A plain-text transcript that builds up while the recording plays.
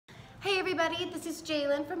Hey everybody, this is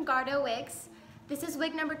Jalen from Gardo Wigs. This is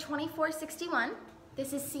wig number 2461.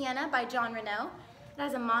 This is Sienna by Jon Renau. It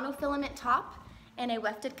has a monofilament top and a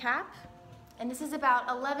wefted cap. And this is about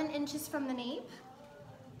 11 inches from the nape.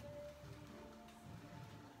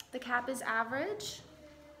 The cap is average.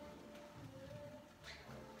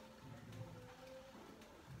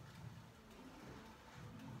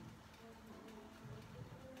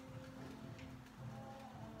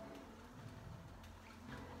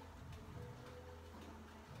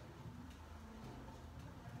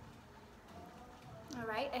 All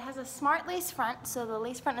right, it has a smart lace front, so the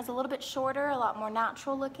lace front is a little bit shorter, a lot more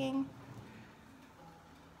natural looking.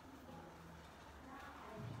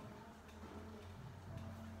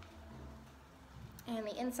 And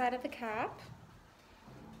the inside of the cap.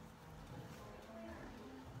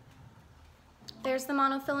 There's the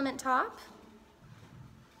monofilament top.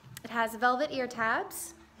 It has velvet ear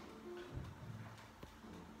tabs.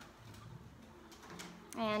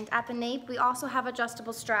 And at the nape, we also have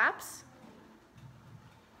adjustable straps.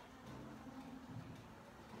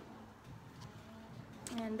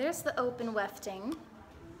 And there's the open wefting.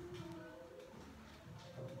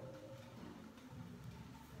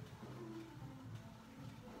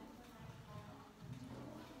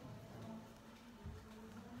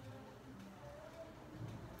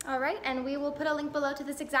 All right, and we will put a link below to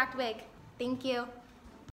this exact wig. Thank you.